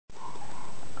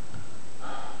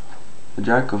A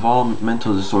jack of all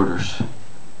mental disorders.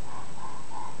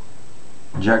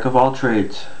 Jack of all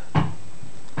trades.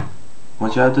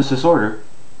 Once you have this disorder,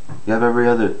 you have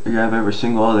every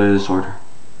single other disorder.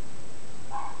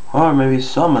 Or maybe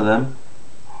some of them,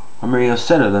 or maybe a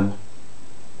set of them.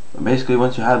 But basically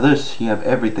once you have this, you have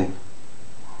everything.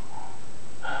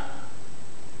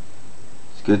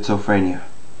 Schizophrenia.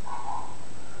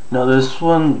 Now this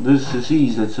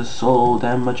disease that's just so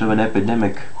damn much of an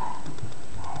epidemic.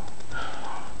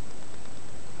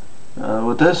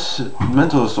 With this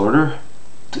mental disorder,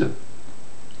 you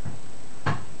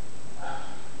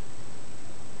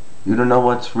don't know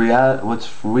what's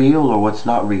real or what's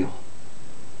not real.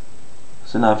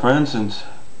 So now, for instance,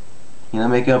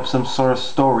 making up some sort of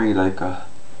story like,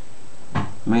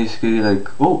 basically like,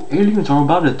 oh, aliens are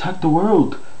about to attack the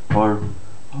world, or,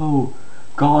 oh,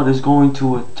 God is going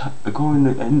to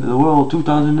end the world.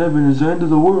 2011 is the end of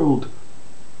the world.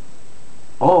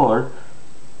 Or,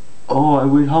 oh,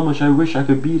 how much I wish I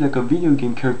could be like a video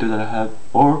game character that I have,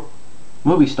 or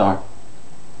movie star.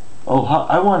 Oh,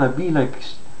 I wanna be like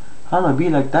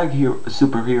that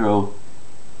superhero.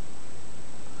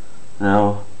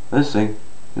 Now, this thing,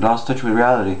 you lost touch with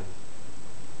reality.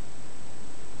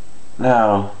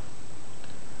 Now,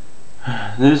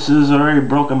 this is already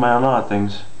broken by a lot of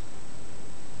things.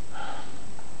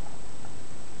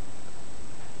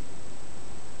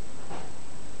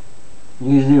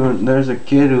 Usually when there's a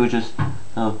kid who just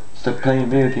stuck playing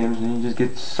video games and he just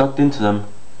gets sucked into them.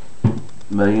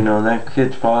 But that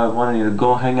kid's probably wanting to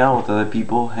go hang out with other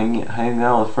people, hang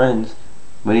out with friends,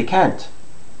 but he can't.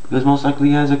 Because most likely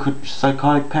he has a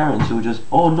psychotic parents who just,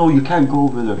 oh no, you can't go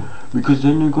over there because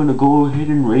then they're gonna go ahead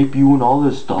and rape you and all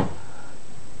this stuff.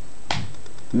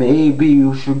 Maybe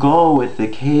you should go with the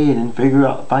kid and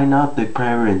find out the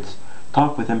parents,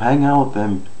 talk with them, hang out with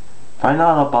them, find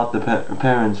out about the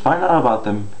parents, find out about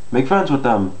them, make friends with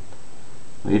them.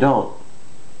 But you don't.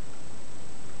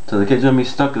 So the kid's gonna be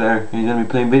stuck there and he's gonna be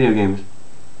playing video games.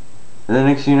 And then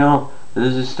next thing you know,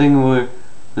 there's this thing where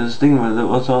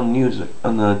what's on news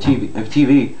on the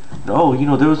TV. Oh,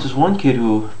 there was this one kid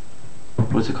who,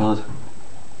 what's it called?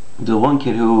 The one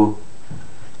kid who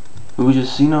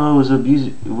just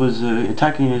was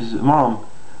attacking his mom,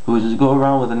 who would just go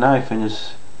around with a knife and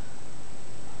just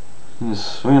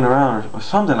swinging around or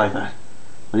something like that.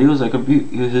 But he was like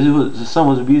his son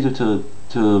was abusive to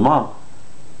the mom.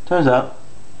 Turns out,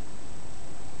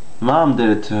 mom did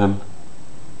it to him.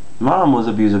 Mom was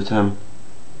abusive to him.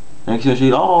 And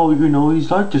she, oh,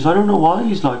 he's like this. I don't know why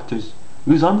he's like this.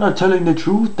 Because I'm not telling the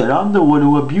truth that I'm the one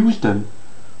who abused him.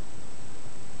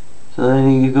 So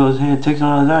then he goes ahead and takes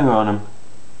on his anger on him.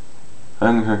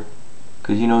 Anger.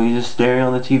 Because, he's just staring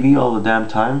on the TV all the damn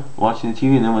time, watching the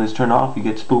TV, and then when it's turned off, he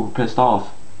gets pissed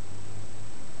off.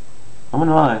 I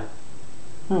wonder why.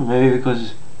 Maybe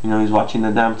because, he's watching the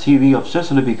damn TV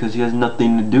obsessively because he has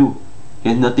nothing to do. He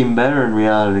has nothing better in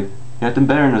reality. He has nothing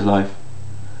better in his life.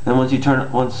 Then once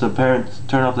the parents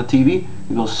turn off the TV,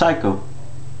 he goes psycho.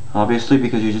 Obviously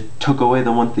because you just took away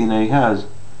the one thing that he has.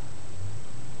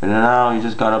 And now he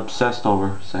just got obsessed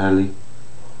over, sadly.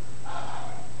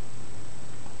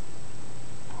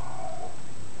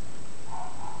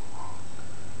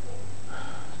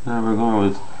 Now we're going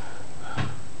with...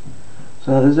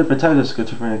 So there's different types of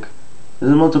schizophrenic.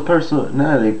 There's a multiple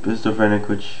personality schizophrenic,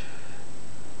 which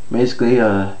basically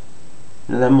that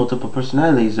multiple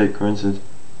personalities, like for instance,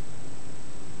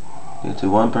 you go to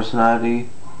one personality,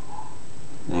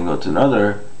 then you go to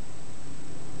another,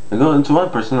 they go into one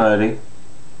personality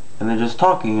and they're just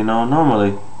talking, normally,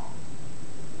 and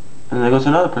then they go to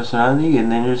another personality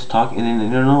and then they're just talking and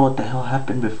then they don't know what the hell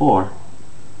happened before,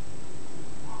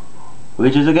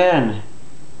 which is again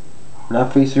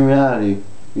not facing reality.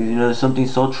 There's something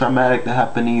so traumatic that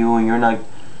happened to you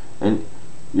and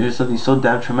there's something so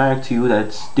damn traumatic to you that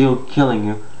it's still killing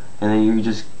you, and then you're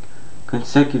just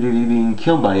consecutively being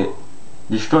killed by it,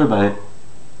 destroyed by it.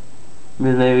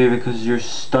 Maybe because you're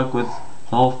stuck with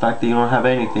the whole fact that you don't have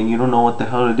anything, you don't know what the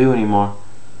hell to do anymore.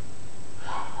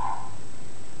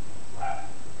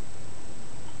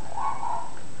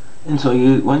 And so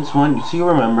you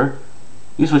remember,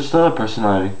 you switch to the other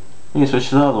personality, and you switch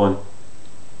to the other one.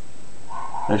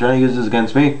 They're trying to use this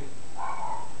against me.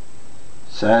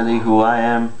 Sadly, who I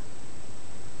am,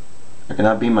 I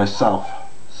cannot be myself,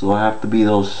 so I have to be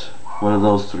one of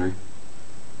those three.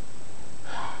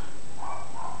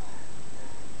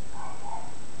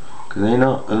 Cause they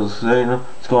know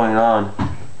what's going on,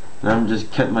 and I'm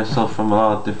just kept myself from a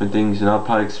lot of different things, and I'll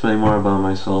probably explain more about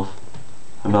myself,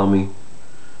 about me.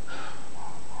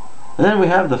 And then we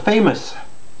have the famous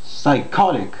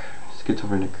psychotic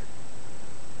schizophrenic.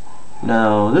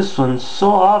 Now this one's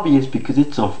so obvious because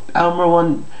it's a number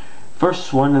one,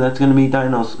 first one that's gonna be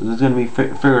diagnosed. That's gonna be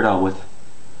figured out with.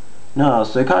 Now,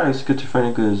 psychotic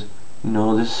schizophrenic is,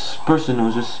 this person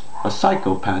who's just a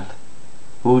psychopath,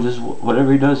 who just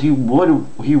whatever he does, he will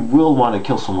want to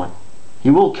kill someone. He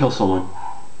will kill someone.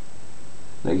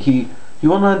 Like he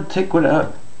will not take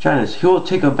what Janice. He will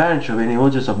take advantage of it, and he will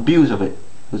just abuse of it.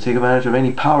 He'll take advantage of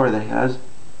any power that he has.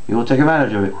 He will take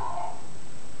advantage of it.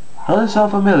 How does that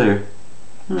sound familiar?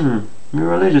 Your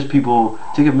religious people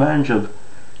take advantage of,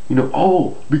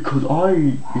 oh, because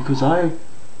I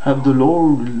have the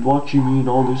Lord watching me and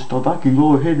all this stuff, I can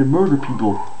go ahead and murder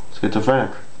people.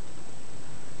 Schizophrenic.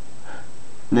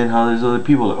 And then how there's other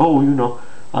people like, oh,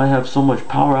 I have so much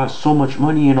power, I have so much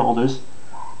money and all this,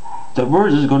 that we're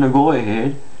just gonna go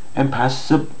ahead and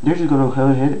they're just gonna go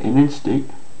ahead and instate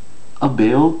a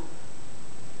bill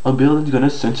that's gonna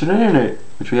censor the internet,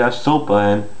 which we have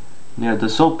SOPA and the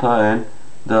SOPA and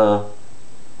the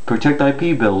Protect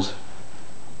IP bills,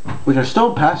 which are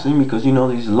still passing because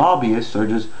these lobbyists are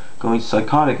just going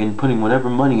psychotic and putting whatever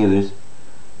money it is.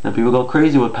 Now people go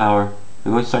crazy with power.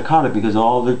 They're going psychotic because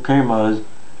all their karma is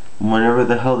whatever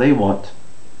the hell they want.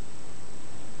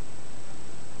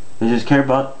 They just care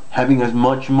about having as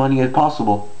much money as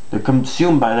possible. They're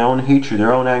consumed by their own hatred,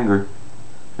 their own anger.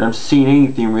 And I'm seeing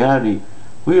anything in reality.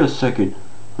 Wait a second.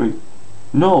 Wait.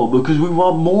 No, because we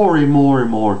want more and more and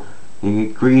more. They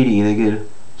get greedy, they get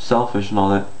selfish and all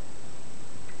that.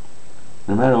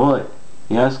 No matter what,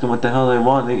 you ask them what the hell they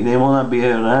want, they will not be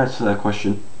able to answer that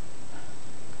question.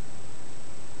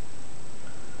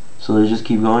 So they just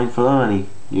keep going for the money.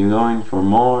 You're going for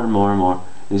more and more and more.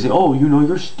 They say, oh,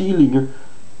 you're stealing.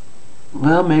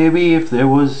 Well, maybe if there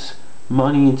was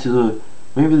money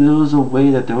maybe there was a way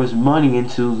that there was money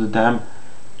into the damn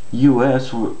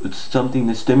U.S. It's something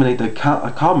to stimulate the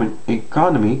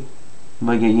economy.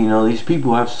 Like, these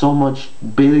people have so much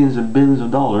billions and billions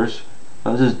of dollars.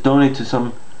 I'll just donate to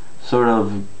some sort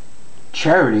of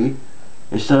charity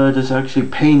instead of just actually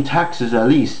paying taxes at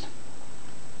least.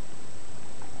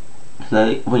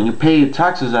 That when you pay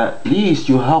taxes, at least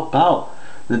you help out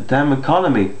the damn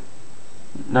economy.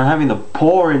 Not having the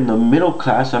poor in the middle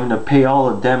class having to pay all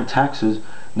the damn taxes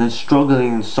and then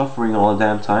struggling and suffering all the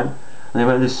damn time. And then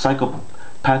we have these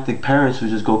psychopathic parents who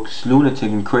just go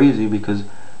lunatic and crazy because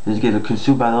they just get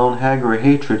consumed by their own anger or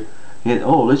hatred. Yet,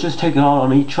 let's just take it all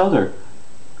on each other.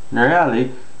 In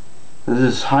reality, there's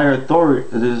this higher authority,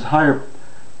 there's higher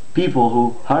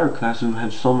people higher class who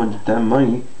have so much damn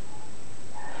money,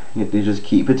 yet they just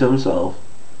keep it to themselves.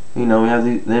 We have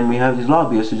these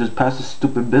lobbyists who just pass a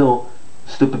stupid bill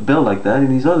like that, and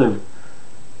these other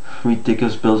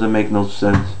ridiculous bills that make no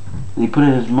sense. And they put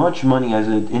in as much money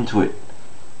into it.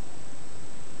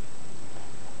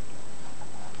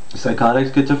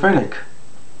 Psychotic schizophrenic.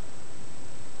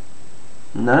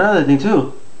 And another thing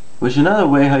too, which is another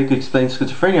way how you could explain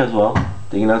schizophrenia as well,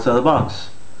 thinking outside the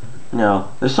box.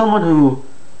 Now, there's someone who,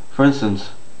 for instance,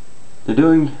 they're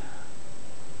doing,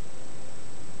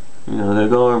 they're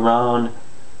going around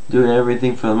doing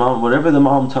everything for the mom, whatever the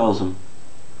mom tells them,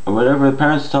 or whatever the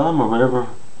parents tell them, or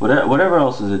whatever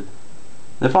else is it.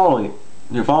 They're following it.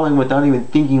 They're following without even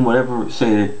thinking whatever,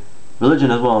 say,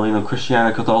 religion as well,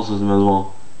 Christianity, Catholicism as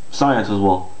well, science as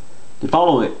well. They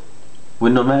follow it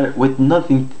with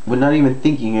not even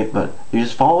thinking it, but they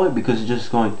just follow it because it's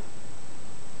just going.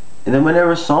 And then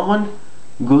whenever someone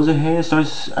goes ahead and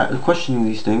starts questioning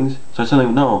these things, starts telling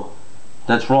them, no,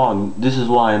 that's wrong, this is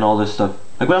why, and all this stuff,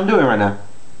 like what I'm doing right now,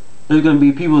 there's gonna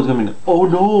be people who's gonna be like, oh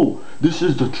no, this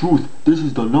is the truth, this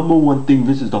is the number one thing,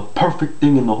 this is the perfect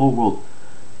thing in the whole world,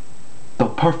 the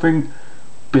perfect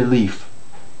belief.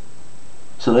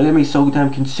 So they're gonna be so damn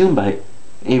consumed by it,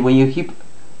 and when you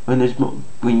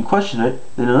question it,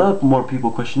 then another more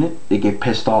people question it, they get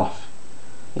pissed off,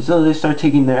 and so they start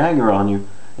taking their anger on you,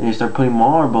 and they start putting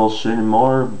more bullshit and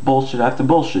more bullshit after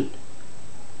bullshit.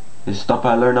 It's stuff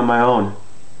I learned on my own.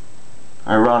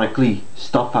 Ironically,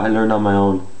 stuff I learned on my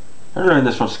own. I didn't learn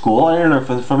this from school. I didn't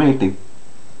learn from anything.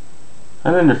 I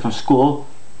didn't learn from school.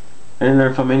 I didn't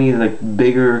learn from any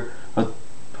bigger,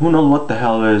 who knows what the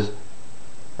hell it is.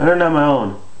 I learned on my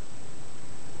own.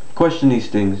 Question these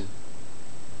things.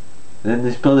 Then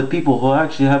there's other people who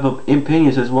actually have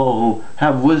opinions as well, who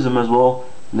have wisdom as well,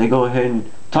 and they go ahead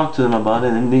and talk to them about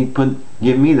it, and they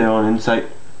give me their own insight.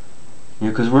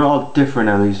 Because we're all different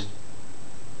at least.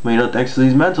 Thanks to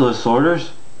these mental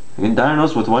disorders, you can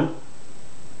diagnose with one.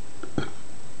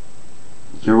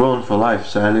 You're ruined for life,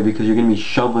 sadly, because you're gonna be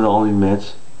shoved with all these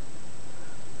meds.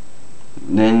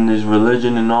 Then there's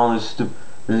religion and all this stuff.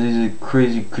 There's these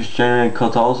crazy Christianity,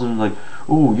 Catholicism, like,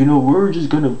 oh, we're just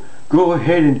gonna go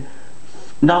ahead and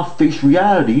now face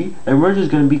reality, and we're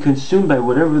just gonna be consumed by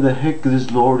whatever the heck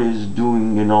this Lord is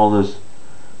doing and all this.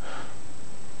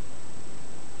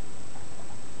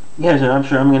 Yes, and I'm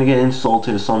sure I'm gonna get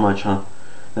insulted so much, huh?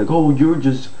 Like, oh, you're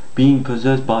just being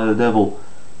possessed by the devil.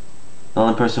 The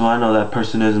only person I know that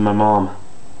person is my mom.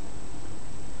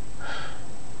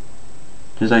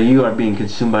 Just like you are being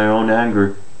consumed by your own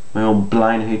anger, my own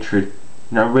blind hatred,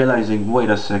 not realizing, wait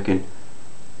a second,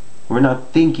 we're not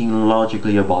thinking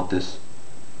logically about this.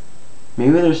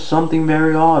 Maybe there's something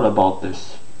very odd about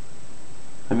this.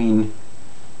 I mean,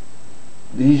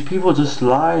 these people just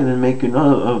lie and then make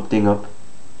another thing up.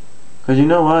 Because you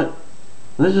know what?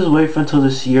 Let's just wait until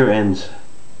this year ends.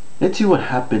 Let's see what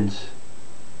happens.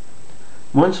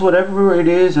 Once whatever it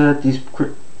is that these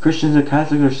Christians and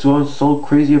Catholics are so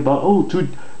crazy about, oh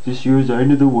dude, this year is the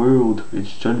end of the world,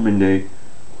 it's Judgment Day.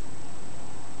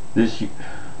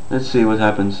 Let's see what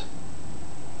happens.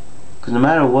 Because no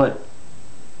matter what,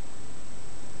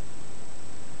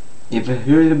 if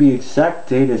here's gonna be exact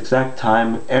date, exact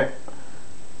time,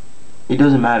 it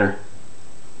doesn't matter.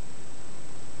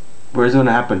 Where's it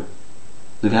gonna happen?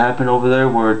 Does it happen over there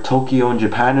where Tokyo and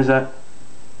Japan is at?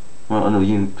 Well, no,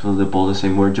 they're both the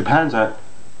same. Where Japan's at,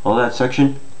 all that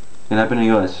section, it happen in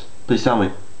the U.S. Please tell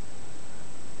me.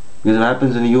 Because if it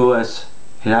happens in the U.S.,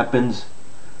 it happens.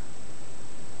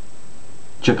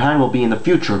 Japan will be in the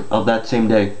future of that same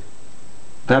day.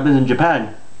 If it happens in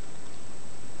Japan,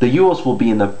 the U.S. will be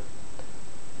in the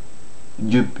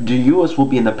U.S. will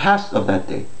be in the past of that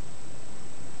day.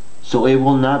 So it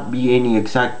will not be any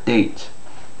exact date.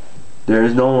 There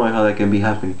is no way how that can be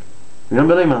happening. If you don't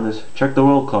believe me on this, check the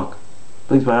world clock.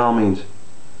 Please, by all means.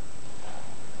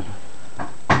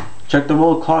 Check the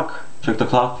world clock. Check the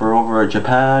clock for over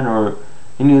Japan or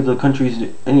any of the countries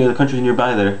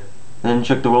nearby there. Then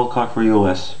check the world clock for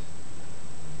US.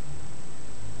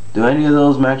 Do any of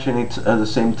those match at the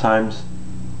same times?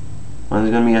 One's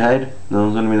gonna be ahead, the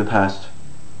other's gonna be the past.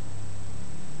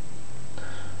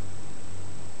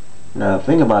 Now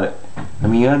think about it. I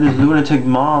mean, you have these lunatic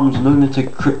moms,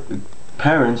 lunatic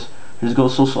parents who just go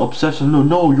so obsessive.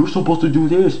 No, you're supposed to do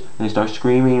this. And they start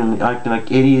screaming and acting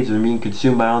like idiots and being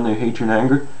consumed by all their hatred and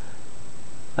anger.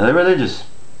 Are they religious?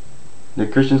 They're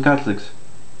Christians, Catholics.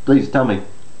 Please tell me.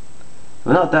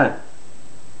 But not that.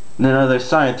 And then are they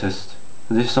scientists?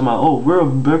 And they somehow, oh, we're a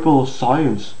member of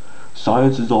science.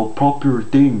 Science is a proper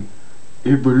thing.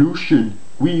 Evolution.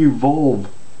 We evolve.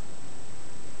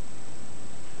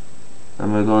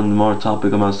 I'm gonna go on more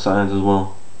topic about science as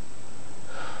well.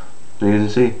 You can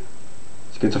see,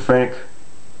 schizophrenic.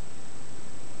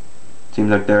 Seems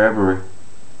like they're everywhere.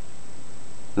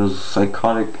 Those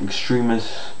psychotic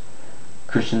extremists,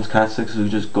 Christians, Catholics who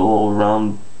just go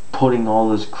around putting all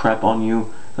this crap on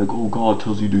you. Like, oh, God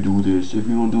tells you to do this. If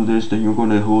you don't do this, then you're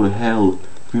gonna go to hell.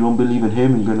 If you don't believe in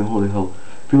Him, you're gonna go to hell.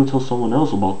 If you don't tell someone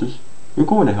else about this, you're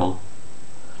going to hell.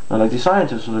 Now, like the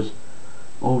scientists who just,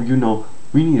 oh, you know,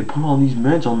 we need to put all these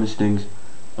meds on these things.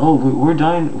 Oh, we're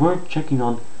dying. We're checking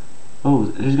on. Oh,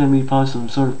 there's gonna be probably some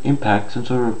sort of impact, some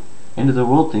sort of end of the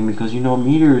world thing because you know a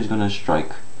meteor is gonna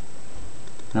strike.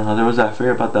 You know, there was that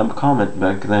fear about that comet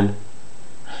back then.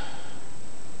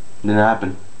 Didn't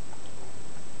happen.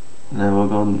 And then we'll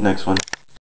go on the next one.